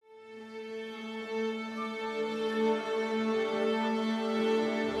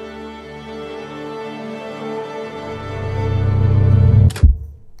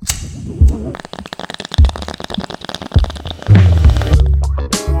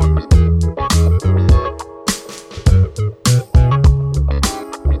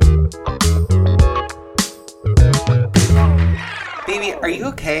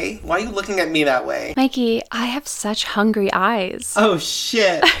Why are you looking at me that way? Mikey, I have such hungry eyes. Oh,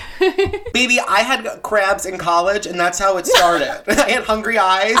 shit. Baby, I had crabs in college, and that's how it started. I had hungry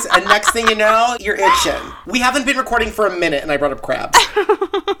eyes, and next thing you know, you're itching. We haven't been recording for a minute, and I brought up crabs.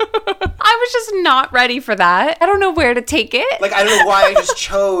 I was just not ready for that. I don't know where to take it. Like, I don't know why I just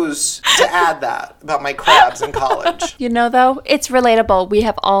chose to add that about my crabs in college. You know, though, it's relatable. We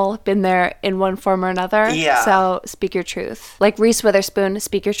have all been there in one form or another. Yeah. So speak your truth. Like Reese Witherspoon,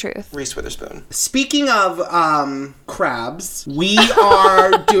 speak your truth. Reese Witherspoon. Speaking of crabs, we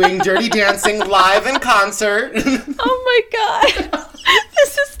are doing Dirty Dancing live in concert. Oh my God.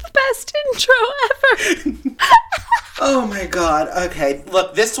 This is the best intro ever. Oh my God. Okay.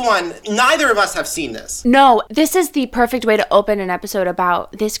 Look, this one, neither of us have seen this. No, this is the perfect way to open an episode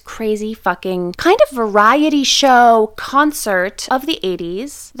about this crazy fucking kind of variety show concert of the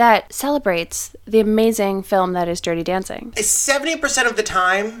 80s that celebrates the amazing film that is Dirty Dancing. 70% of the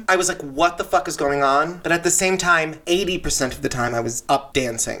time, I was like, what the fuck is going on? But at the same time, 80% of the time, I was up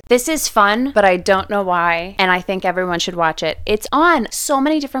dancing. This is fun, but I don't know why, and I think everyone should watch it. It's on so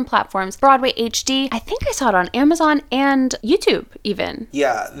many different platforms. Broadway HD, I think I saw it on Amazon and YouTube even.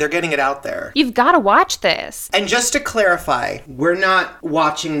 Yeah, they're getting it out there. You've got to watch this. And just to clarify, we're not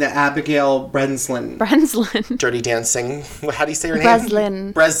watching the Abigail Breslin Dirty Dancing. How do you say her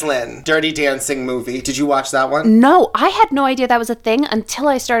name? Breslin Dirty Dancing movie. Did you watch that one? No, I had no idea that was a thing until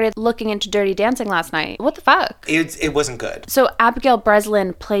I started looking into Dirty Dancing last night. What the fuck? It wasn't good. So Abigail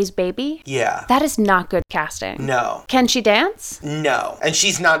Breslin plays Baby? Yeah. That is not good casting. No. Can she dance? No. And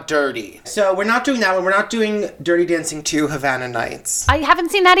she's not dirty. So we're not doing that one. We're not doing Dirty Dancing 2 Havana Nights. I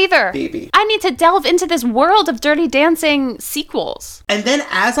haven't seen that either. Baby. I need to delve into this world of Dirty Dancing sequels. And then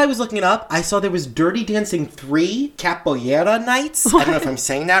as I was looking it up, I saw there was Dirty Dancing 3 Capoeira Nights. I don't know if I'm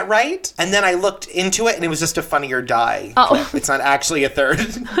saying that right. And then I looked into it and it was just a Funny or Die clip. It's not actually a third.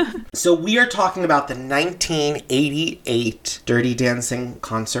 So we are talking about the 1988 Dirty Dancing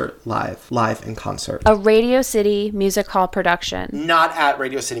concert live in concert. A Radio City Music Hall production. Not at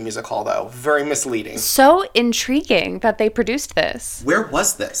Radio City Music Hall though. Very misleading. So intriguing that they produced this. Where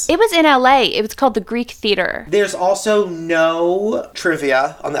was this? It was in LA. It was called the Greek Theater. There's also no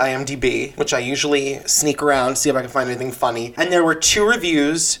trivia on the IMDb, which I usually sneak around, see if I can find anything funny. And there were 2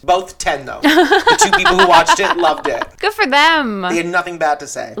 reviews, both 10 though. The 2 people who watched it loved it. Good for them. They had nothing bad to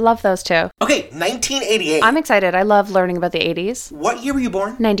say. Love those 2. Okay, 1988. I'm excited. I love learning about the 80s. What year were you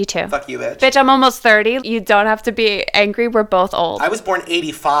born? 92. Fuck you, bitch. Bitch, I'm almost 30. You don't have to be angry. We're both old. I was born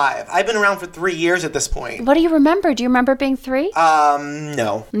 85. I've been around for 3 years at this point. What do you remember? Do you remember being 3?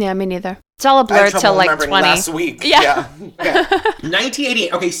 No. Yeah, me neither. It's all a blur till like 20. Last week. Yeah. Okay.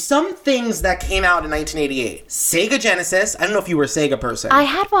 1988. Okay, some things that came out in 1988. Sega Genesis. I don't know if you were a Sega person. I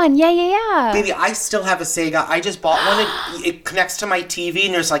had one. Yeah. Baby, I still have a Sega. I just bought one. It connects to my TV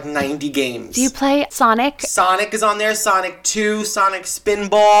and there's like 90 games. Do you play Sonic? Sonic is on there. Sonic 2. Sonic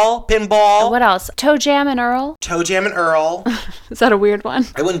Pinball. What else? Toe Jam and Earl? Toe Jam and Earl. Is that a weird one?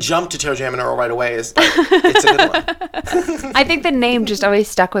 I wouldn't jump to Toe Jam and Earl right away. It's a good one. I think the name just always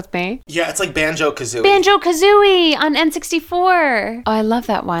stuck with me. Yeah, it's like Banjo-Kazooie. Banjo-Kazooie on N64. Oh, I love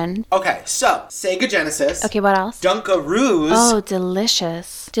that one. Okay, so Sega Genesis. Okay, what else? Dunkaroos. Oh,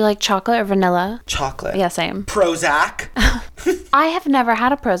 delicious. Do you like chocolate or vanilla? Chocolate. Yeah, same. Prozac. I have never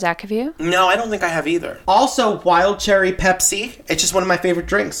had a Prozac, have you? No, I don't think I have either. Also, Wild Cherry Pepsi. It's just one of my favorite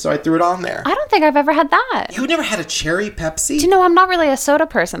drinks, so I threw it on there. I don't think I've ever had that. You never had a cherry Pepsi? Do you know, I'm not really a soda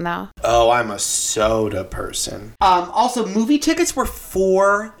person, though. Oh, I'm a soda person. Also, movie tickets were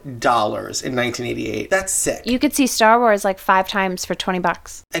 $4 in 1988. That's sick. You could see Star Wars like 5 times for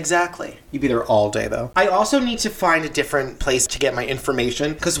 $20. Exactly. You'd be there all day, though. I also need to find a different place to get my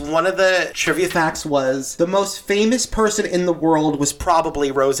information, because one of the trivia facts was the most famous person in the world was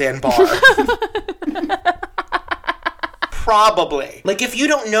probably Roseanne Barr. Probably. Like, if you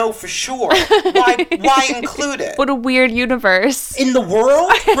don't know for sure, why include it? What a weird universe. In the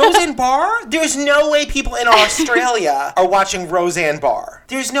world? Roseanne Barr? There's no way people in Australia are watching Roseanne Barr.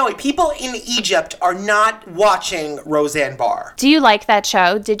 There's no way. People in Egypt are not watching Roseanne Barr. Do you like that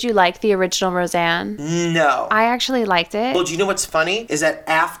show? Did you like the original Roseanne? No. I actually liked it. Well, do you know what's funny? Is that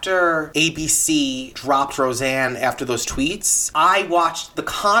after ABC dropped Roseanne after those tweets, I watched The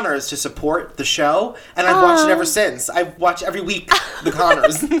Connors to support the show, and I've watched it ever since. I've watched every week The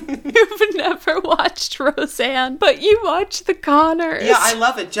Connors. You've never watched Roseanne, but you watch The Connors. Yeah, I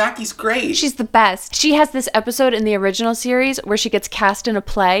love it. Jackie's great. She's the best. She has this episode in the original series where she gets cast in a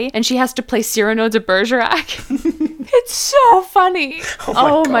play and she has to play Cyrano de Bergerac. It's so funny.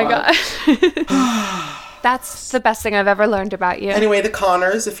 Oh my gosh. That's the best thing I've ever learned about you. Anyway, The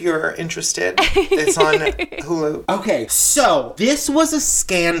Conners, if you're interested. It's on Hulu. Okay, so this was a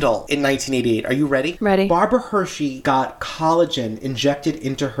scandal in 1988. Are you ready? Ready. Barbara Hershey got collagen injected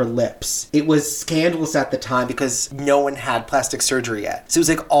into her lips. It was scandalous at the time because no one had plastic surgery yet. So it was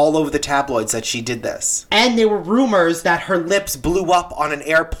like all over the tabloids that she did this. And there were rumors that her lips blew up on an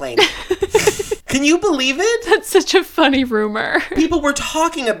airplane. Can you believe it? That's such a funny rumor. People were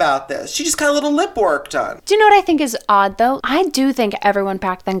talking about this. She just got a little lip work done. Do you know what I think is odd, though? I do think everyone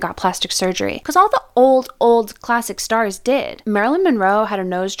back then got plastic surgery. Because all the old classic stars did. Marilyn Monroe had a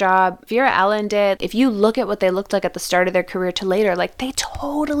nose job. Vera Ellen did. If you look at what they looked like at the start of their career to later, like, they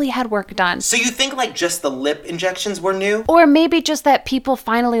totally had work done. So you think, like, just the lip injections were new? Or maybe just that people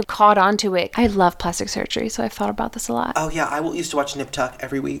finally caught on to it. I love plastic surgery, so I've thought about this a lot. Oh, yeah. I used to watch Nip Tuck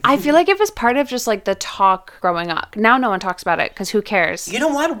every week. I feel like it was part of just like the talk growing up. Now no one talks about it because who cares? You know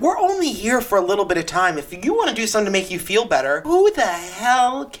what? We're only here for a little bit of time. If you want to do something to make you feel better, who the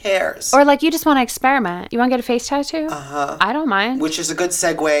hell cares? Or like you just want to experiment. You want to get a face tattoo? Uh-huh. I don't mind. Which is a good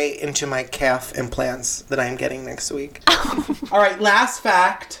segue into my calf implants that I am getting next week. All right, last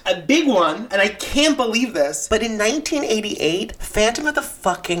fact. A big one, and I can't believe this, but in 1988, Phantom of the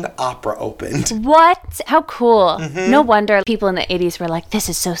fucking Opera opened. What? How cool. Mm-hmm. No wonder people in the 80s were like, this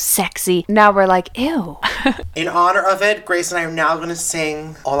is so sexy. Now we're like, ew. In honor of it, Grace and I are now going to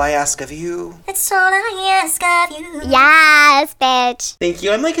sing All I Ask of You. It's all I ask of you. Yes, bitch. Thank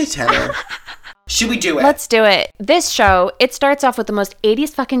you. I'm like a tenor. Should we do it? Let's do it. This show, it starts off with the most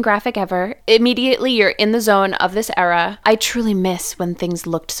 80s fucking graphic ever. Immediately, you're in the zone of this era. I truly miss when things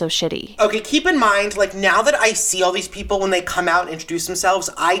looked so shitty. Okay, keep in mind, like, now that I see all these people when they come out and introduce themselves,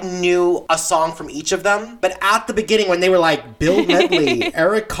 I knew a song from each of them. But at the beginning, when they were like, Bill Medley,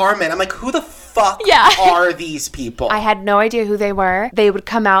 Eric Carmen, I'm like, who the fuck are these people? I had no idea who they were. They would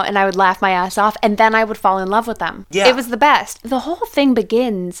come out and I would laugh my ass off and then I would fall in love with them. Yeah. It was the best. The whole thing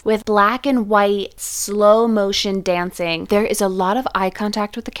begins with black and white slow motion dancing. There is a lot of eye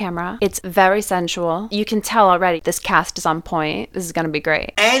contact with the camera. It's very sensual. You can tell already this cast is on point. This is going to be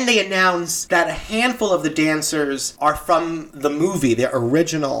great. And they announce that a handful of the dancers are from the movie, the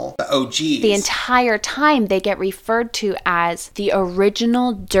original, the OGs. The entire time they get referred to as the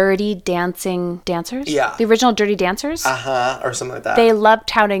original Dirty Dancing dancers? Yeah. The original Dirty Dancers? Or something like that. They love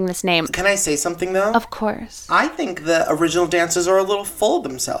touting this name. Can I say something, though? Of course. I think the original dancers are a little full of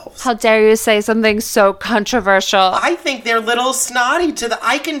themselves. How dare you say something so controversial? I think they're a little snotty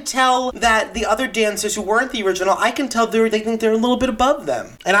I can tell that the other dancers who weren't the original, I can tell they think they're a little bit above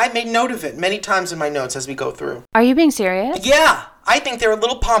them. And I made note of it many times in my notes as we go through. Are you being serious? Yeah. I think they're a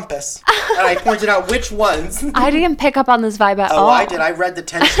little pompous. And I pointed out which ones. I didn't pick up on this vibe at all. Oh, I did. I read the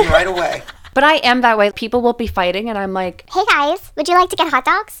tension right away. But I am that way. People will be fighting and I'm like, Hey guys, would you like to get hot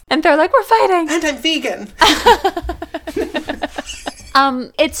dogs? and they're like, we're fighting. And I'm vegan.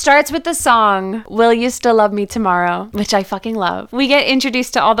 It starts with the song, Will You Still Love Me Tomorrow, which I fucking love. We get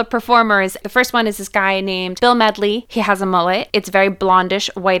introduced to all the performers. The first one is this guy named Bill Medley. He has a mullet. It's very blondish,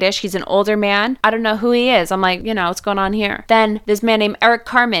 whitish. He's an older man. I don't know who he is. I'm like, what's going on here? Then this man named Eric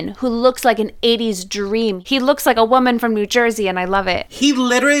Carmen, who looks like an 80s dream. He looks like a woman from New Jersey, and I love it. He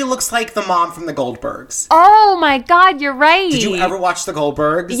literally looks like the mom from the Goldbergs. Oh my God, you're right. Did you ever watch the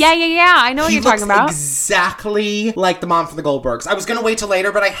Goldbergs? Yeah. I know what you're talking about. Exactly like the mom from the Goldbergs. I was going to wait till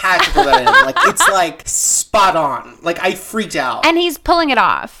later, but I had to throw that in. Like, it's like spot on. Like, I freaked out. And he's pulling it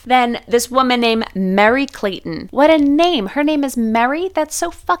off. Then this woman named Mary Clayton. What a name. Her name is Mary. That's so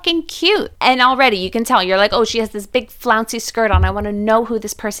fucking cute. And already you can tell. You're like, oh, she has this big flouncy skirt on. I want to know who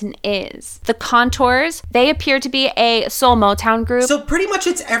this person is. The Contours, they appear to be a soul Motown group. So pretty much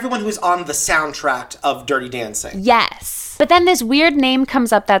it's everyone who's on the soundtrack of Dirty Dancing. Yes. But then this weird name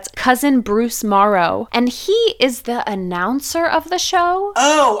comes up that's Cousin Bruce Morrow. And he is the announcer of the show.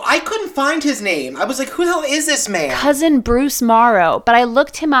 Oh, I couldn't find his name. I was like, who the hell is this man? Cousin Bruce Morrow. But I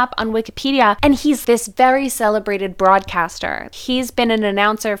looked him up on Wikipedia and he's this very celebrated broadcaster. He's been an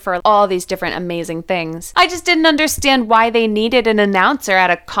announcer for all these different amazing things. I just didn't understand why they needed an announcer at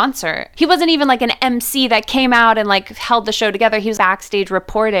a concert. He wasn't even like an MC that came out and like held the show together. He was backstage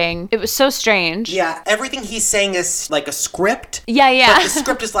reporting. It was so strange. Yeah, everything he's saying is like a script. Yeah. But the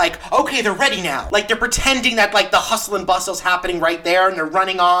script is like, okay, they're ready now. Like, they're pretending that like the hustle and bustle's happening right there and they're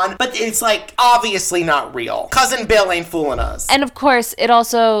running on. But it's like obviously not real. Cousin Bill ain't fooling us. And of course, it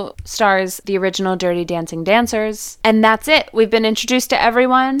also stars the original Dirty Dancing dancers. And that's it. We've been introduced to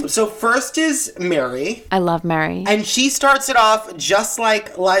everyone. So first is Mary. I love Mary. And she starts it off just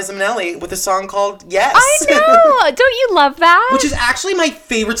like Liza Minnelli with a song called Yes. I know! Don't you love that? Which is actually my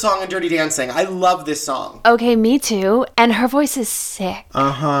favorite song in Dirty Dancing. I love this song. Okay, me too. And her voice is sick.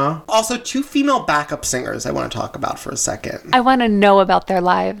 Uh-huh. Also, 2 female backup singers I want to talk about for a second. I want to know about their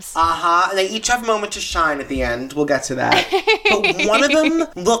lives. Uh-huh. And they each have a moment to shine at the end. We'll get to that. But one of them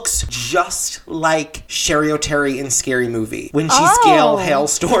looks just like Sherry O'Terry in Scary Movie when she's Gail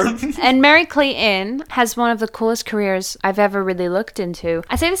Hailstorm. And Mary Clayton has one of the coolest careers I've ever really looked into.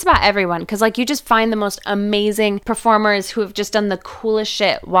 I say this about everyone because, like, you just find the most amazing performers who have just done the coolest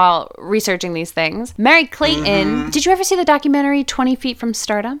shit while researching these things. Mary Clayton, did you ever see the documentary 20 Feet from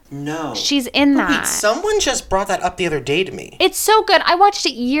Stardom? No. She's in that. Wait, someone just brought that up the other day to me. It's so good. I watched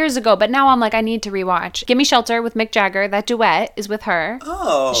it years ago, but now I'm like, I need to rewatch. Gimme Shelter with Mick Jagger. That duet is with her.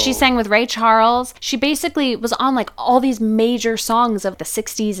 Oh. She sang with Ray Charles. She basically was on like all these major songs of the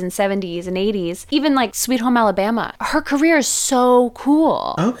 60s and 70s and 80s, even like Sweet Home Alabama. Her career is so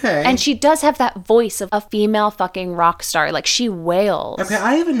cool. Okay. And she does have that voice of a female fucking rock star. Like, she wails. Okay,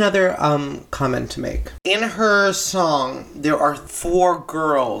 I have another comment to make. In her song, there are 4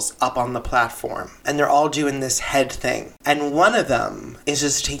 girls up on the platform, and they're all doing this head thing. And one of them is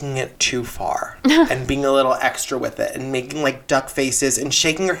just taking it too far and being a little extra with it and making like duck faces and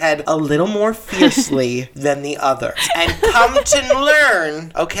shaking her head a little more fiercely than the other. And come to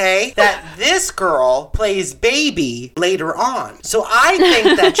learn, okay, that this girl plays Baby later on. So I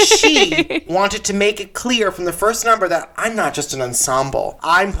think that she wanted to make it clear from the first number that I'm not just an ensemble.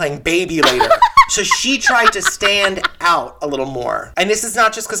 I'm playing Baby later. So she tried to stand out a little more. And this is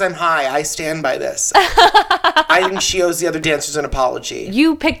not just because I'm high. I stand by this. I think she owes the other dancers an apology.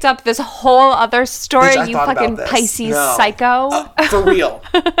 You picked up this whole other story, Bitch, I you thought fucking about this. Pisces No. psycho. For real.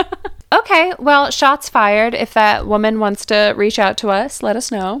 Okay, well, shots fired. If that woman wants to reach out to us, let us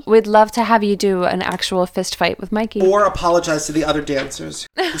know. We'd love to have you do an actual fist fight with Mikey. Or apologize to the other dancers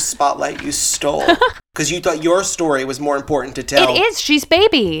whose spotlight you stole. Because you thought your story was more important to tell. It is. She's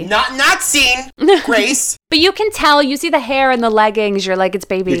Baby. Not seen, Grace. But you can tell. You see the hair and the leggings. You're like, it's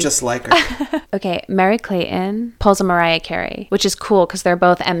Baby. You're just like her. Okay, Mary Clayton pulls a Mariah Carey, which is cool because they're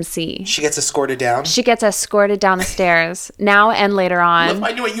both MC. She gets escorted down. She gets escorted down the stairs, now and later on.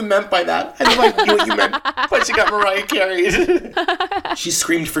 I knew what you meant by that. I knew what you meant when she got Mariah Carey. She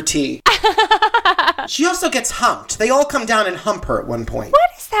screamed for tea. She also gets humped. They all come down and hump her at one point. What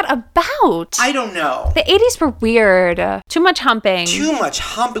is that about? I don't know. The 80s were weird. Too much humping. Too much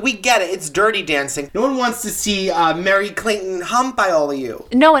humping. We get it. It's dirty dancing. No one wants to see Mary Clayton humped by all of you.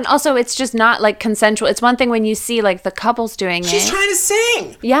 No, and also it's just not like consensual. It's one thing when you see like the couples doing She's it. trying to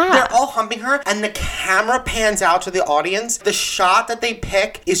sing. Yeah. They're all humping her, and the camera pans out to the audience. The shot that they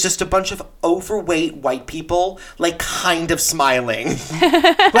pick is just a bunch of overweight white people, like, kind of smiling.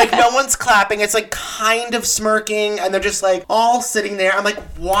 Like, no one's clapping. It's, like, kind of smirking, and they're just, like, all sitting there. I'm like,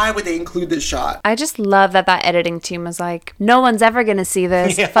 why would they include this shot? I just love that editing team was like, no one's ever going to see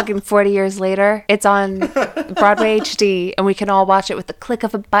this. Yeah. Fucking 40 years later, it's on Broadway HD, and we can all watch it with the click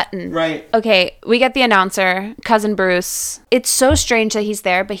of a button. Right. Okay, we get the announcer, Cousin Bruce. It's so strange that he's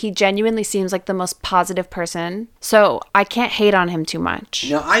there, but he genuinely seems like the most positive person. So I can't hate on him too much.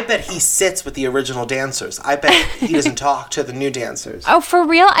 No, I bet he sits with the original dancers. I bet he doesn't talk to the new dancers. Oh, for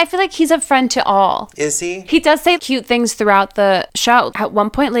real? I feel like he's a friend to all. Is he? He does say cute things throughout the show. At one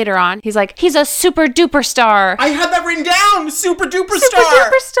point later on, he's like, he's a super duper star. I had that written down! Super duper Super star!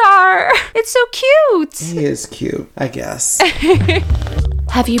 duper star. It's so cute. He is cute, I guess.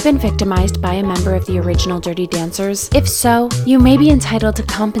 Have you been victimized by a member of the original Dirty Dancers? If so, you may be entitled to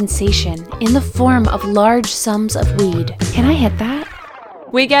compensation in the form of large sums of weed. Can I hit that?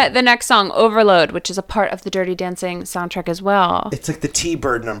 We get the next song, Overload, which is a part of the Dirty Dancing soundtrack as well. It's like the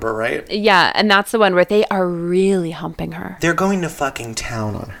T-Bird number, right? Yeah, and that's the one where they are really humping her. They're going to fucking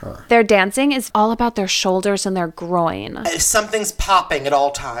town on her. Their dancing is all about their shoulders and their groin. Something's popping at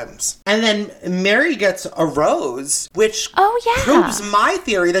all times. And then Mary gets a rose, which proves my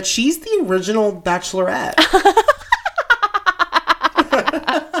theory that she's the original Bachelorette.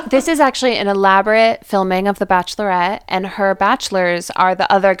 This is actually an elaborate filming of The Bachelorette, and her bachelors are the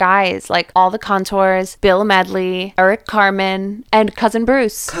other guys, like all the Contours, Bill Medley, Eric Carmen, and Cousin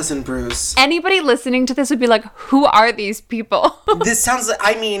Bruce. Cousin Bruce. Anybody listening to this would be like, who are these people? This sounds like,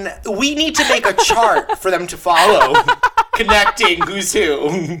 I mean, we need to make a chart for them to follow. Connecting who's who.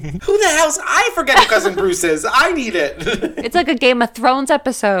 Who the hell's... I forget who Cousin Bruce is. I need it. It's like a Game of Thrones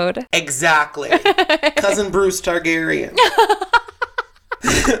episode. Exactly. Cousin Bruce Targaryen.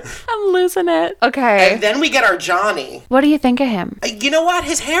 I'm losing it. Okay. And then we get our Johnny. What do you think of him? You know what?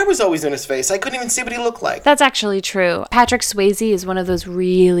 His hair was always in his face. I couldn't even see what he looked like. That's actually true. Patrick Swayze is one of those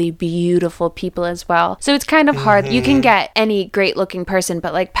really beautiful people as well. So it's kind of hard. You can get any great looking person,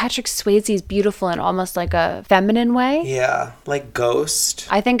 but like Patrick Swayze is beautiful in almost like a feminine way. Yeah, like Ghost.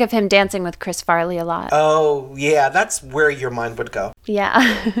 I think of him dancing with Chris Farley a lot. Oh, yeah, that's where your mind would go. Yeah.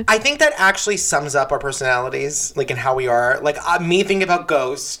 I think that actually sums up our personalities, like in how we are. Like me thinking about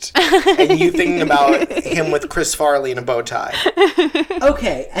Ghost and you thinking about him with Chris Farley in a bow tie.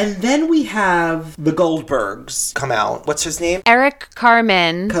 Okay, and then we have the Goldbergs come out. What's his name? Eric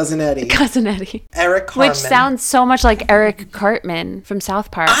Carmen. Cousin Eddie. Eric Carmen. Which sounds so much like Eric Cartman from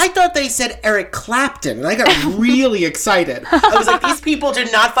South Park. I thought they said Eric Clapton, and I got really excited. I was like, these people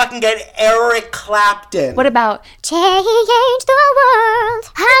did not fucking get Eric Clapton. What about Change the world.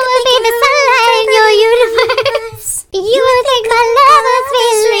 I will be the sunlight in your universe. You will think my love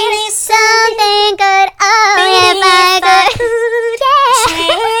was really something good. Oh, if I could.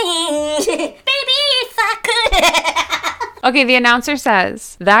 Change. Baby, if I could. Okay, the announcer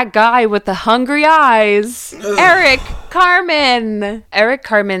says, that guy with the hungry eyes, Eric Carmen. Eric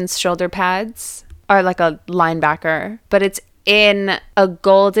Carmen's shoulder pads are like a linebacker, but it's in a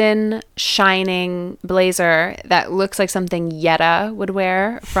golden, shining blazer that looks like something Yetta would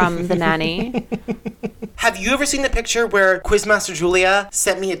wear from The Nanny. Have you ever seen the picture where Quizmaster Julia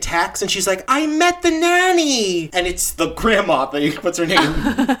sent me a text and she's like, I met the nanny? And it's the grandma thing. What's her name?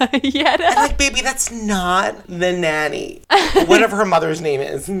 Yetta. I'm like, baby, that's not the nanny. Whatever her mother's name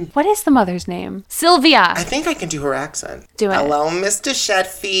is. What is the mother's name? Sylvia. I think I can do her accent. Do it. Hello, Mr.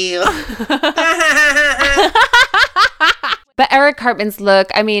 Sheffield. But Eric Cartman's look,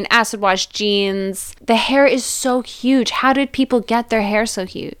 I mean, acid wash jeans, the hair is so huge. How did people get their hair so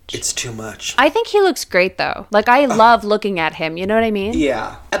huge? It's too much. I think he looks great though. Like I love looking at him, you know what I mean?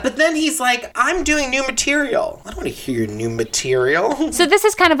 Yeah. But then he's like, I'm doing new material. I don't want to hear your new material. So this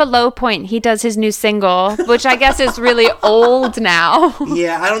is kind of a low point. He does his new single, which I guess is really old now.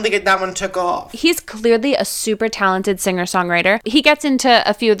 Yeah, I don't think that one took off. He's clearly a super talented singer-songwriter. He gets into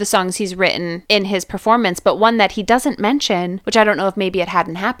a few of the songs he's written in his performance, but one that he doesn't mention, which I don't know if maybe it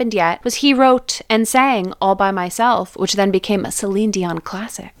hadn't happened yet, was he wrote and sang All By Myself, which then became a Celine Dion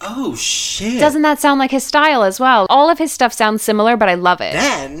classic. Oh, shit. Doesn't that sound like his style as well? All of his stuff sounds similar, but I love it.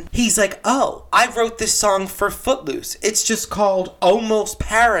 Then he's like, oh, I wrote this song for Footloose. It's just called Almost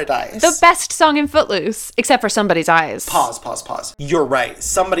Paradise. The best song in Footloose, except for Somebody's Eyes. Pause. You're right.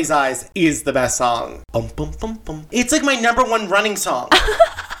 Somebody's Eyes is the best song. Bum, bum, bum, bum. It's like my number one running song.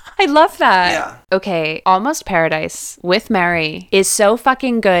 I love that. Yeah. Okay, Almost Paradise with Mary is so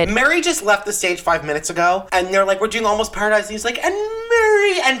fucking good. Mary just left the stage 5 minutes ago, and they're like, we're doing Almost Paradise, and he's like, and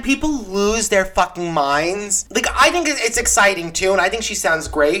Mary, and people lose their fucking minds. Like, I think it's exciting, too, and I think she sounds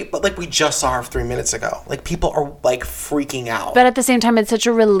great, but, like, we just saw her 3 minutes ago. Like, people are, like, freaking out. But at the same time, it's such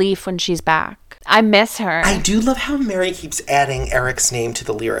a relief when she's back. I miss her. I do love how Mary keeps adding Eric's name to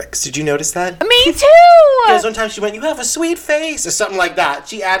the lyrics. Did you notice that? Me too! Because one time she went, you have a sweet face, or something like that.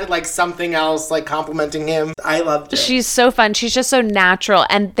 She added, like, something else, like, complimenting him. I loved it. She's so fun. She's just so natural.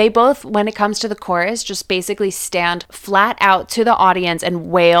 And they both, when it comes to the chorus, just basically stand flat out to the audience and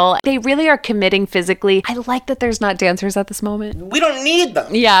wail. They really are committing physically. I like that there's not dancers at this moment. We don't need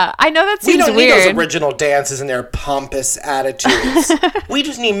them. Yeah, I know that seems weird. We don't need those original dances and their pompous attitudes. We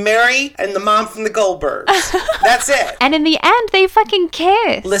just need Mary and the mom from the Goldbergs. That's it. And in the end, they fucking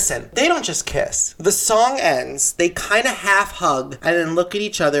kiss. Listen, they don't just kiss. The song ends, they kind of half hug, and then look at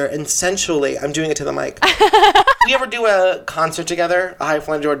each other, and sensually, I'm doing it to the mic. We ever do a concert together, a High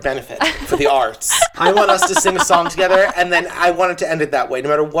Flying George benefit for the arts? I want us to sing a song together, and then I want it to end it that way, no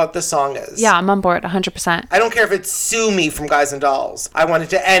matter what the song is. Yeah, I'm on board, 100%. I don't care if it's Sue Me from Guys and Dolls. I want it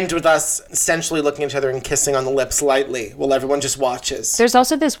to end with us sensually looking at each other and kissing on the lips lightly while everyone just watches. There's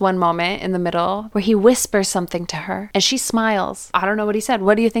also this one moment in the middle where he whispers something to her, and she smiles. I don't know what he said.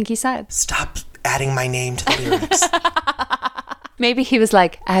 What do you think he said? Stop adding my name to the lyrics. Maybe he was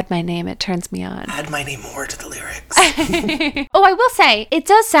like, add my name, it turns me on. Add my name more to the lyrics. Oh, I will say, it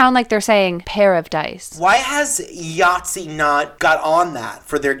does sound like they're saying pair of dice. Why has Yahtzee not got on that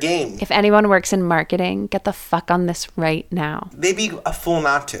for their game? If anyone works in marketing, get the fuck on this right now. They'd be a fool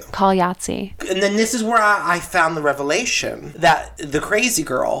not to. Call Yahtzee. And then this is where I found the revelation that the crazy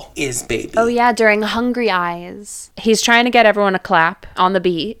girl is Baby. Oh yeah, during Hungry Eyes. He's trying to get everyone to clap on the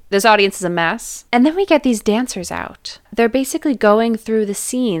beat. This audience is a mess. And then we get these dancers out. they're basically going through the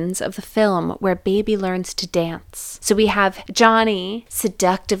scenes of the film where Baby learns to dance. So we have Johnny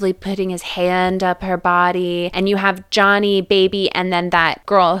seductively putting his hand up her body, and you have Johnny, Baby, and then that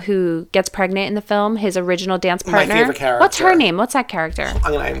girl who gets pregnant in the film, his original dance partner. My favorite character. What's her name? What's that character?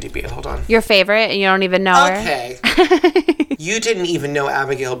 I'm gonna IMDb it. Hold on. Your favorite, and you don't even know her? Okay. You didn't even know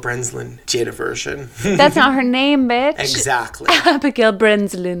Abigail Breslin, Jada version. That's not her name, bitch. Exactly. Abigail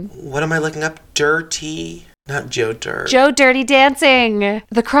Breslin. What am I looking up? Dirty... Not Joe Dirt. Joe Dirty Dancing.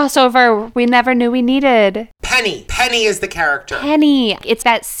 The crossover we never knew we needed. Penny. Penny is the character. Penny. It's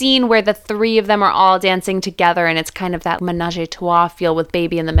that scene where the three of them are all dancing together, and it's kind of that menage a trois feel with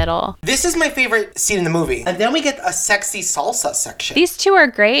Baby in the middle. This is my favorite scene in the movie. And then we get a sexy salsa section. These two are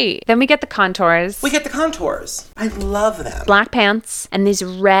great. Then we get the contours. We get the contours. I love them. Black pants and these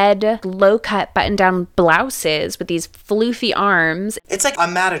red low-cut button-down blouses with these floofy arms. It's like a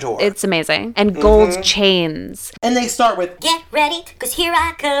matador. It's amazing. And gold chains. And they start with, Get ready, cause here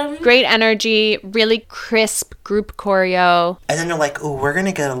I come. Great energy, really crisp group choreo. and then they're like, oh, we're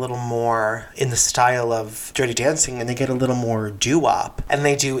gonna get a little more in the style of Dirty Dancing, and they get a little more doo-wop. And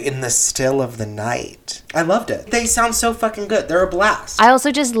they do In the Still of the Night. I loved it. They sound so fucking good. They're a blast. I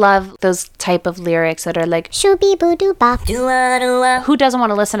also just love those type of lyrics that are like, Shooby boo doo bop. Do-a-do-a. who doesn't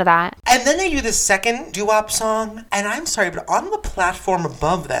want to listen to that? And then they do the second doo-wop song, and I'm sorry, but on the platform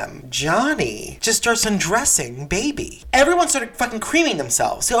above them, Johnny just starts undressing Baby. Everyone started fucking creaming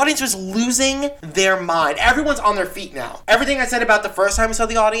themselves. The audience was losing their mind. Everyone's on their feet now. Everything I said about the first time we saw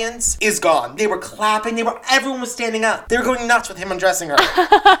the audience is gone. They were clapping. Everyone was standing up. They were going nuts with him undressing her.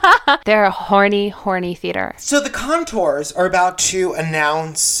 They're a horny theater. So the Contours are about to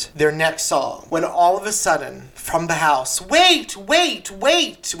announce their next song when all of a sudden, from the house, wait,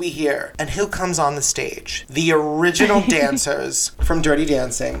 we hear. And who comes on the stage? The original dancers from Dirty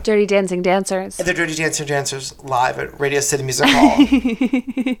Dancing. Dirty Dancing dancers. The Dirty Dancers live at Radio City Music Hall.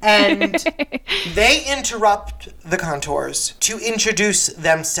 And they interrupt the Contours to introduce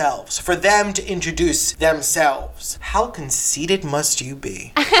themselves, for them to introduce themselves. How conceited must you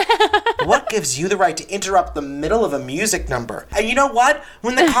be? What gives you the right to interrupt the middle of a music number? And you know what?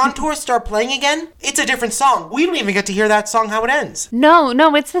 When the Contours start playing again, it's a different song. We don't even get to hear that song how it ends. No,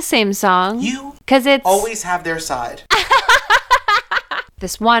 it's the same song. You 'Cause it's always have their side.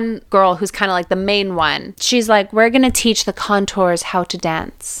 this one girl who's kind of like the main one. She's like, we're going to teach the Contours how to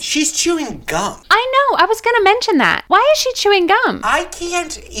dance. She's chewing gum. I know. I was going to mention that. Why is she chewing gum? I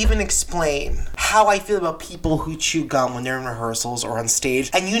can't even explain how I feel about people who chew gum when they're in rehearsals or on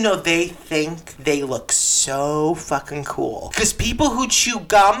stage. And you know, they think they look so fucking cool. Because people who chew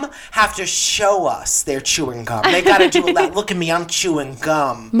gum have to show us they're chewing gum. They gotta do a lot. Look at me, I'm chewing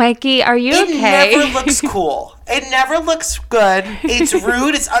gum. Mikey, are you It okay? never looks cool. It never looks good. It's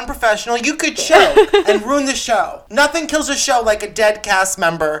rude. It's unprofessional. You could choke and ruin the show. Nothing kills a show like a dead cast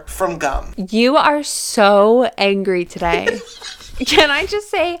member from gum. You are so angry today. Can I just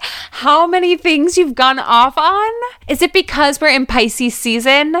say how many things you've gone off on? Is it because we're in Pisces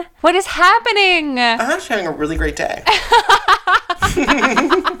season? What is happening? I'm actually having a really great day.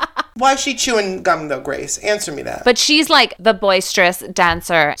 Why is she chewing gum though, Grace? Answer me that. But she's like the boisterous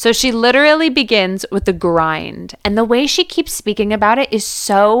dancer. So she literally begins with the grind. And the way she keeps speaking about it is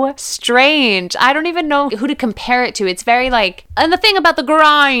so strange. I don't even know who to compare it to. It's very like, and the thing about the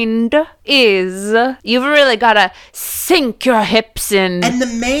grind is you've really got to sink your hips in. And the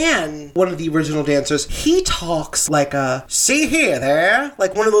man, one of the original dancers, he talks like a, see here there,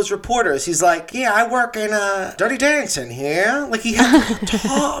 like one of those reporters. He's like, yeah, I work in Dirty Dancing here. Like he has to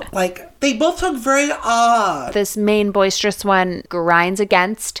talk like, they both talk very odd. This main boisterous one grinds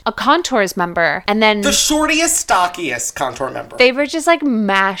against a Contours member. And then The shortest, stockiest Contour member. they were just like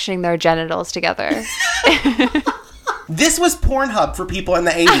mashing their genitals together. This was Pornhub for people in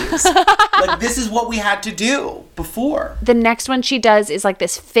the 80s. Like, this is what we had to do before. The next one she does is like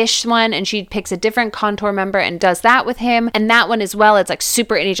this fish one, and she picks a different Contour member and does that with him. And that one as well, it's like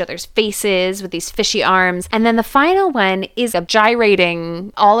super in each other's faces with these fishy arms. And then the final one is a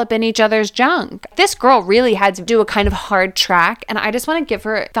gyrating all up in each other's junk. This girl really had to do a kind of hard track, and I just want to give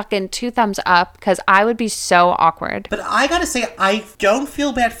her fucking 2 thumbs up because I would be so awkward. But I gotta say, I don't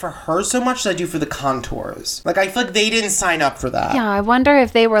feel bad for her so much as I do for the Contours. Like, I feel like they didn't sign up for that. Yeah, I wonder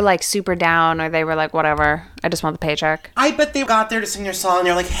if they were like super down or they were like whatever. I just want the paycheck. I bet they got there to sing their song and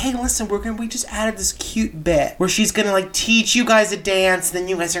they're like, hey, listen, we just added this cute bit where she's gonna like teach you guys a dance, and then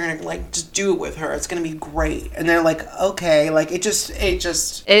you guys are gonna like just do it with her. It's gonna be great. And they're like, okay, like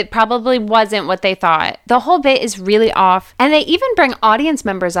it probably wasn't what they thought. The whole bit is really off. And they even bring audience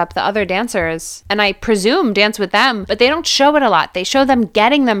members up, the other dancers, and I presume dance with them, but they don't show it a lot. They show them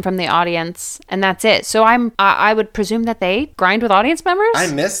getting them from the audience, and that's it. So I would presume that they grind with audience members. I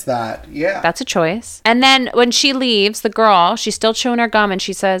missed that. Yeah. That's a choice. And then when she leaves, the girl, she's still chewing her gum, and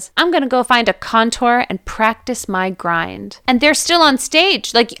she says, I'm gonna go find a contour and practice my grind. And they're still on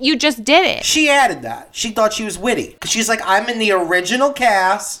stage. Like, you just did it. She added that. She thought she was witty. Because she's like, I'm in the original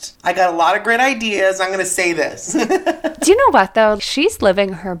cast. I got a lot of great ideas. I'm going to say this. Do you know what, though? She's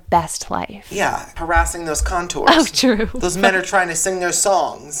living her best life. Yeah, harassing those contours. Oh, true. Those men are trying to sing their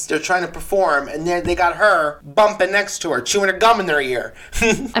songs. They're trying to perform. And they got her bumping next to her, chewing her gum in their ear.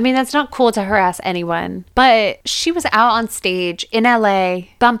 I mean, that's not cool to harass anyone. But she was out on stage in LA,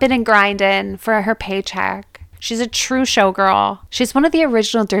 bumping and grinding for her paycheck. She's a true showgirl. She's one of the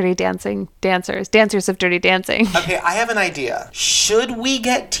original Dirty Dancing dancers of Dirty Dancing. Okay, I have an idea. Should we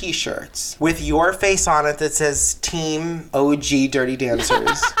get t-shirts with your face on it that says Team OG Dirty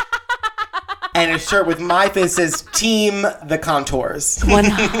Dancers? And a shirt with my face says Team The Contours.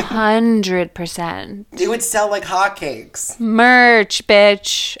 100%. It would sell like hotcakes. Merch,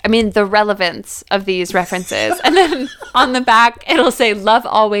 bitch. I mean, the relevance of these references. And then on the back, it'll say, love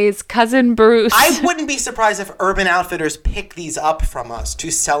always, Cousin Bruce. I wouldn't be surprised if Urban Outfitters pick these up from us to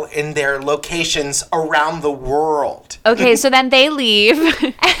sell in their locations around the world. Okay, so then they leave.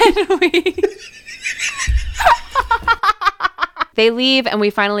 And we... They leave, and we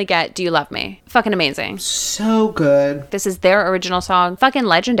finally get Do You Love Me? Fucking amazing. So good. This is their original song. Fucking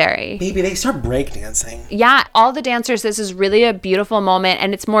legendary. Baby, they start breakdancing. Yeah, all the dancers, this is really a beautiful moment,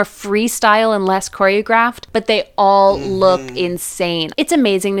 and it's more freestyle and less choreographed, but they all look insane. It's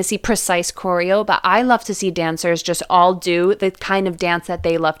amazing to see precise choreo, but I love to see dancers just all do the kind of dance that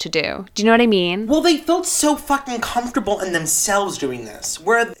they love to do. Do you know what I mean? Well, they felt so fucking comfortable in themselves doing this,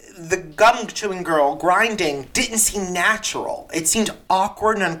 where the gum-chewing girl grinding didn't seem natural. It seemed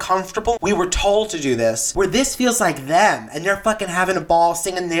awkward and uncomfortable. We were told to do this, where this feels like them, and they're fucking having a ball,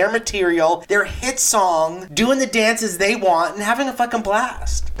 singing their material, their hit song, doing the dances they want, and having a fucking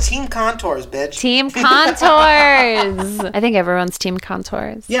blast. Team Contours, bitch. Team Contours. I think everyone's Team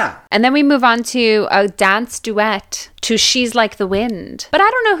Contours. Yeah. And then we move on to a dance duet to She's Like the Wind. But I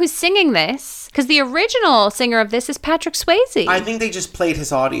don't know who's singing this, because the original singer of this is Patrick Swayze. I think they just played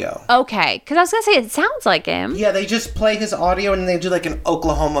his audio. Okay, because I was going to say, it sounds like him. Yeah, they just play his audio and they do like an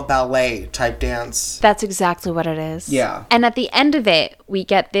Oklahoma ballet type dance. That's exactly what it is. Yeah. And at the end of it, we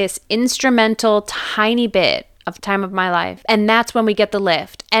get this instrumental tiny bit of Time of My Life. And that's when we get the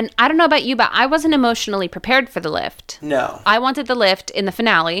lift. And I don't know about you, but I wasn't emotionally prepared for the lift. No. I wanted the lift in the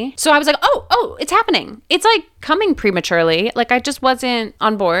finale. So I was like, oh, it's happening. It's like coming prematurely. Like, I just wasn't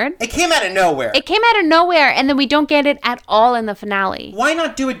on board. It came out of nowhere. It came out of nowhere, and then we don't get it at all in the finale. Why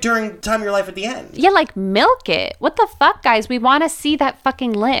not do it during Time of Your Life at the end? Yeah, like, milk it. What the fuck, guys? We want to see that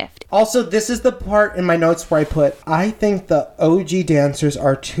fucking lift. Also, this is the part in my notes where I put, I think the OG dancers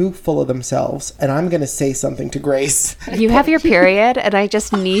are too full of themselves, and I'm going to say something to Grace. You have your period, and I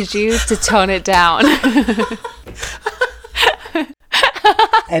just need you to tone it down.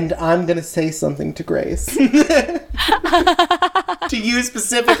 And I'm going to say something to Grace. To you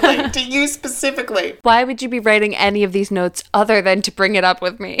specifically. Why would you be writing any of these notes other than to bring it up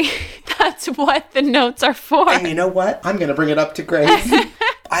with me? That's what the notes are for. And you know what? I'm going to bring it up to Grace.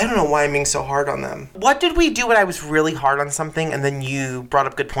 I don't know why I'm being so hard on them. What did we do when I was really hard on something and then you brought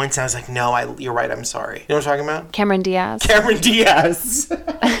up good points and I was like, no, you're right, I'm sorry. You know what I'm talking about? Cameron Diaz.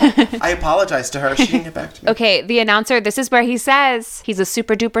 I apologized to her. She didn't get back to me. Okay, the announcer, this is where he says he's a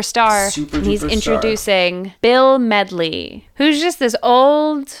super duper star. He's introducing Bill Medley, who's just this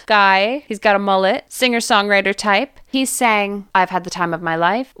old guy. He's got a mullet, singer-songwriter type. He sang I've Had the Time of My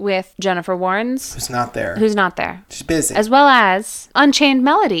Life with Jennifer Warnes. Who's not there. She's busy. As well as Unchained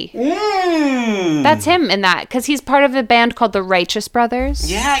Melody. That's him in that, because he's part of a band called the Righteous Brothers.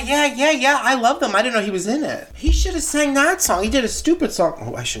 Yeah. I love them. I didn't know he was in it. He should have sang that song. He did a stupid song.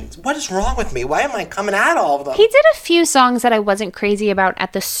 Oh, I shouldn't. What is wrong with me? Why am I coming at all of them? He did a few songs that I wasn't crazy about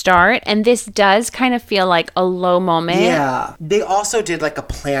at the start, and this does kind of feel like a low moment. Yeah. They also did like a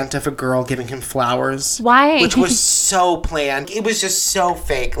plant of a girl giving him flowers. Why? Which was so planned. It was just so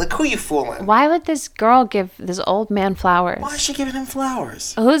fake. Like, who are you fooling? Why would this girl give this old man flowers? Why is she giving him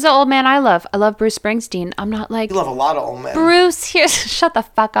flowers? Who's the old man I love? I love Bruce Springsteen. I'm not like... You love a lot of old men. Bruce, here, shut the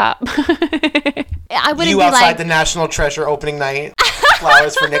fuck up. I wouldn't you be outside like... the National Treasure opening night.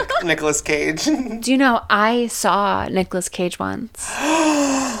 Flowers for Nicolas Cage. Do you know, I saw Nicolas Cage once.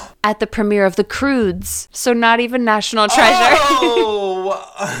 At the premiere of The Croods. So not even National Treasure. Oh!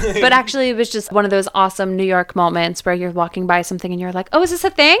 But actually, it was just one of those awesome New York moments where you're walking by something and you're like, oh, is this a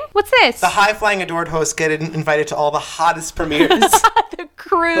thing? What's this? The high-flying adored hosts get invited to all the hottest premieres. The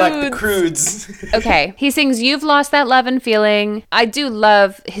Croods. Like The Croods. Okay, he sings You've Lost That Love and Feeling. I do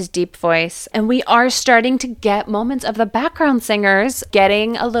love his deep voice. And we are starting to get moments of the background singers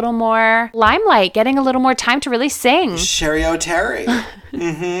getting a little more limelight, getting a little more time to really sing. Sherry O'Terry.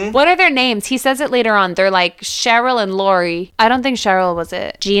 Mm-hmm. What are their names? He says it later on. They're like Cheryl and Lori. I don't think Cheryl was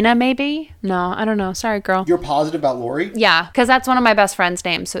it. Gina, maybe? No, I don't know. Sorry, girl. You're positive about Lori? Yeah, because that's one of my best friend's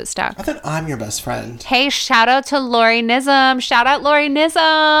names, so it stuck. I thought I'm your best friend. Hey, shout out to Lori Nism. Shout out Lori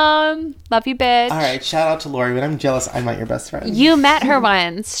Nism. Love you, bitch. All right, shout out to Lori, but I'm jealous I'm not your best friend. You met her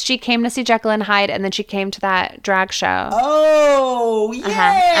once. She came to see Jekyll and Hyde, and then she came to that drag show. Oh,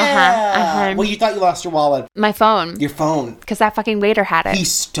 yeah. Well, you thought you lost your wallet. My phone. Your phone. Because that fucking waiter had it. He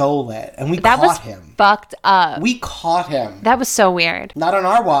stole it, and we that caught was him. Fucked up. We caught him. That was so weird. Not on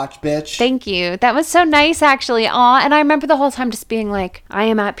our watch, bitch. Thank you. That was so nice, actually. Aw, and I remember the whole time just being like, I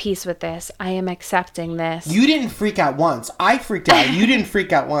am at peace with this. I am accepting this. You didn't freak out once. I freaked out. You didn't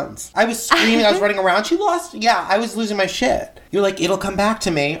freak out once. I was screaming. I was running around. She lost. Yeah, I was losing my shit. You're like, it'll come back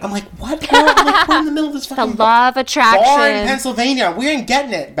to me. I'm like, what? I'm like, we're in the middle of this fucking the law of attraction. bar in Pennsylvania. We ain't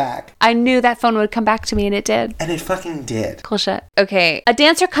getting it back. I knew that phone would come back to me, and it did. And it fucking did. Cool shit. Okay. A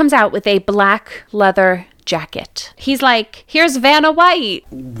dancer comes out with a black leather jacket. He's like, here's Vanna White.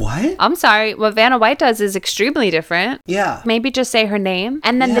 What? I'm sorry. What Vanna White does is extremely different. Yeah. Maybe just say her name.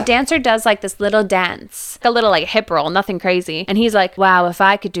 And then the dancer does like this little dance. A little like hip roll, nothing crazy. And he's like, wow, if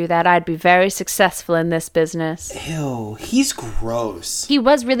I could do that, I'd be very successful in this business. Ew. He's gross. He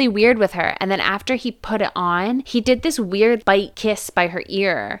was really weird with her. And then after he put it on, he did this weird bite kiss by her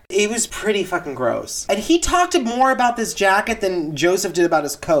ear. It was pretty fucking gross. And he talked more about this jacket than Joseph did about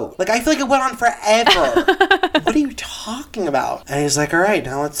his coat. Like, I feel like it went on forever. What are you talking about? And he's like, all right,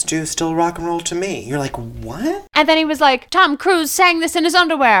 now let's do Still Rock and Roll to Me. You're like, what? And then he was like, Tom Cruise sang this in his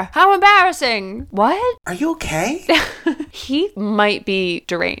underwear. How embarrassing. What? Are you okay? He might be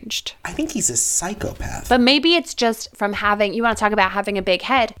deranged. I think he's a psychopath. But maybe it's just from having, you want to talk about having a big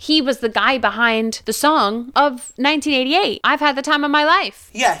head. He was the guy behind the song of 1988. I've had the time of my life.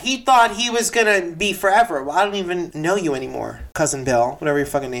 Yeah, he thought he was gonna be forever. Well, I don't even know you anymore. Cousin Bill, whatever your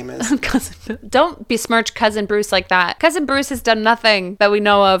fucking name is. Cousin Bill. Don't besmirch Cousin Bruce like that. Cousin Bruce has done nothing that we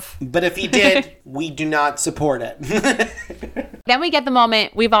know of. But if he did, we do not support it. Then we get the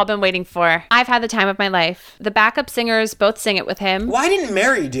moment we've all been waiting for. I've had the time of my life. The backup singers both sing it with him. Why didn't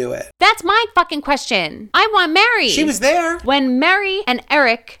Mary do it? That's my fucking question. I want Mary. She was there. When Mary and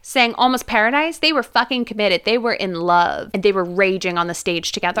Eric sang Almost Paradise, they were fucking committed. They were in love. And they were raging on the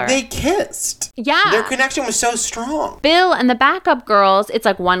stage together. They kissed. Yeah. Their connection was so strong. Bill and the backup girls, it's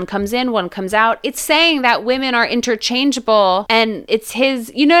like one comes in, one comes out. It's saying that women are interchangeable and it's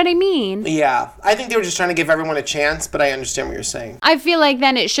his, you know what I mean? Yeah. I think they were just trying to give everyone a chance, but I understand what you're saying. I feel like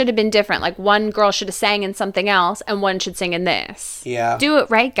then it should have been different. Like one girl should have sang in something else and one should sing in this. Yeah. Do it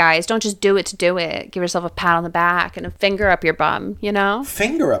right, guys. Don't just do it to do it. Give yourself a pat on the back and a finger up your bum, you know?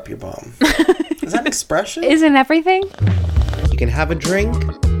 Finger up your bum. Is that an expression? Isn't everything? You can have a drink,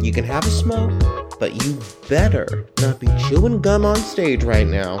 you can have a smoke, but you better not be chewing gum on stage right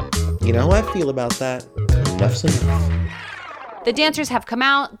now. You know how I feel about that. Enough's enough. The dancers have come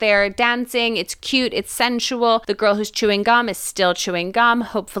out, they're dancing, it's cute, it's sensual. The girl who's chewing gum is still chewing gum.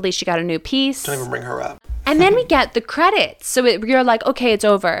 Hopefully she got a new piece. Don't even bring her up. And then we get the credits. So you're like, okay, it's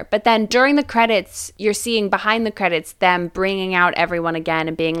over. But then during the credits, you're seeing behind the credits them bringing out everyone again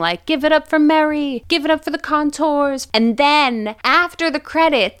and being like, give it up for Mary, give it up for the Contours. And then after the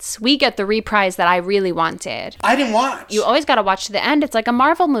credits, we get the reprise that I really wanted. I didn't watch. You always got to watch to the end. It's like a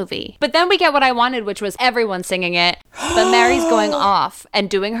Marvel movie. But then we get what I wanted, which was everyone singing it. But Mary's going off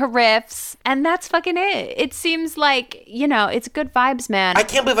and doing her riffs. And that's fucking it. It seems like, you know, it's good vibes, man. I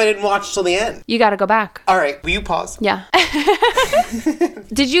can't believe I didn't watch till the end. You got to go back. All right, will you pause? Yeah.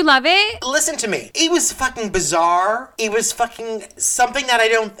 Did you love it? Listen to me. It was fucking bizarre. It was fucking something that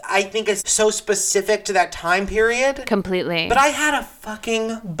I think is so specific to that time period. Completely. But I had a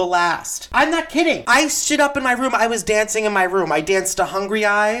fucking blast. I'm not kidding. I stood up in my room. I was dancing in my room. I danced to Hungry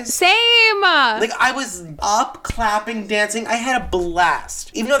Eyes. Same. Like, I was up, clapping, dancing. I had a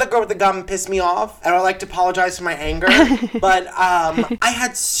blast. Even though the girl with the gum pissed me off, and I like to apologize for my anger, but I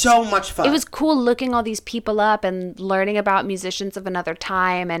had so much fun. It was cool looking all these these people up and learning about musicians of another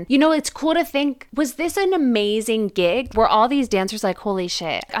time. And, you know, it's cool to think, was this an amazing gig? Were all these dancers like, holy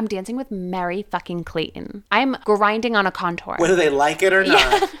shit, I'm dancing with Mary fucking Clayton. I'm grinding on a contour. Whether they like it or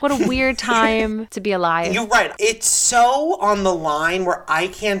not. Yeah. What a weird time to be alive. You're right. It's so on the line where I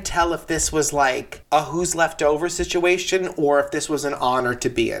can't tell if this was like a who's left over situation or if this was an honor to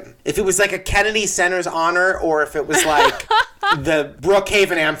be in. If it was like a Kennedy Center's honor or if it was like the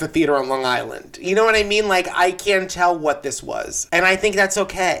Brookhaven Amphitheater on Long Island. You know what I mean? Like, I can't tell what this was. And I think that's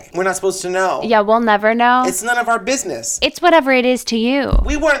okay. We're not supposed to know. Yeah, we'll never know. It's none of our business. It's whatever it is to you.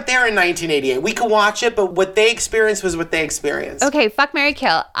 We weren't there in 1988. We could watch it, but what they experienced was what they experienced. Okay, fuck, marry,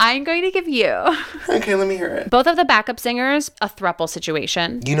 kill. I'm going to give you. Okay, let me hear it. Both of the backup singers, a throuple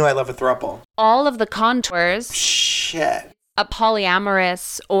situation. You know I love a throuple. All of the contours. Shit. A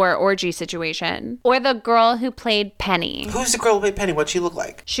polyamorous or orgy situation. Or the girl who played Penny. Who's the girl who played Penny? What'd she look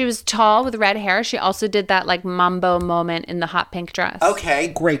like? She was tall with red hair. She also did that like mambo moment in the hot pink dress. Okay,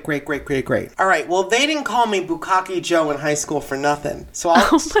 great. All right, well, they didn't call me Bukkake Joe in high school for nothing. So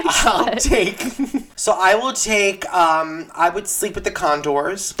I'll take... So I will take, I would sleep with the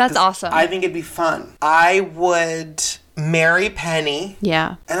Condors. That's awesome. I think it'd be fun. I would... marry Penny.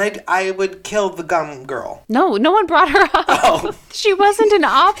 Yeah. And I would kill the gum girl. No one brought her up. Oh. She wasn't an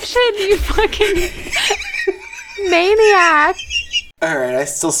option, you fucking maniac. All right, I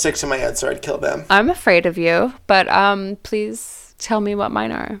still stick to my answer. I'd kill them. I'm afraid of you, but please tell me what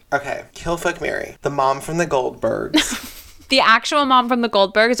mine are. Okay, kill, fuck, marry. The mom from the Goldbergs. The actual mom from the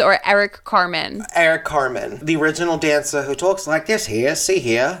Goldbergs or Eric Carmen? Eric Carmen. The original dancer who talks like this here, see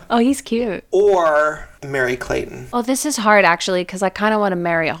here. Oh, he's cute. Or Mary Clayton. Oh, this is hard actually because I kind of want to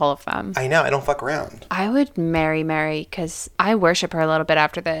marry all of them. I know, I don't fuck around. I would marry Mary because I worship her a little bit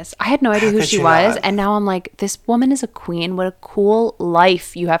after this. I had no idea who she was, and now I'm like, this woman is a queen. What a cool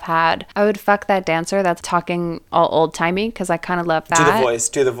life you have had. I would fuck that dancer that's talking all old-timey because I kind of love that.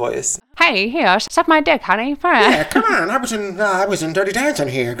 Do the voice. Hey, here, suck my dick, honey. Yeah, come on. I was in Dirty Dancing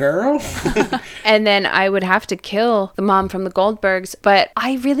here, girl. And then I would have to kill the mom from the Goldbergs, but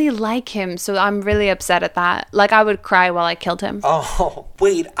I really like him, so I'm really upset at that. Like, I would cry while I killed him. Oh,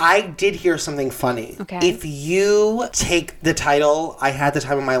 wait, I did hear something funny. Okay. If you take the title, I Had the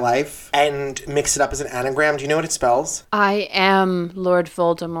Time of My Life, and mix it up as an anagram, do you know what it spells? I am Lord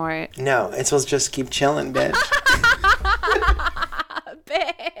Voldemort. No, it spells just keep chilling, bitch.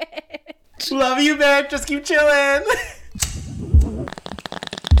 Bitch. Love you, bitch. Just keep chilling.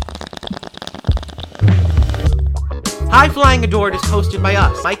 High Flying Adored is hosted by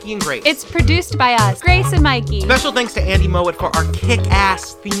us, Mikey and Grace. It's produced by us, Grace and Mikey. Special thanks to Andy Mowat for our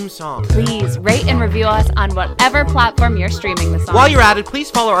kick-ass theme song. Please rate and review us on whatever platform you're streaming this on. While you're at it,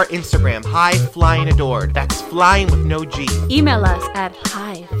 please follow our Instagram, High Flying Adored. That's flying with no G. Email us at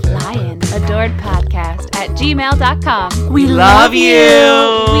highflyingadoredpodcast@gmail.com. We love you.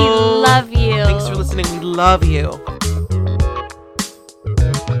 We love you. Thanks for listening. We love you.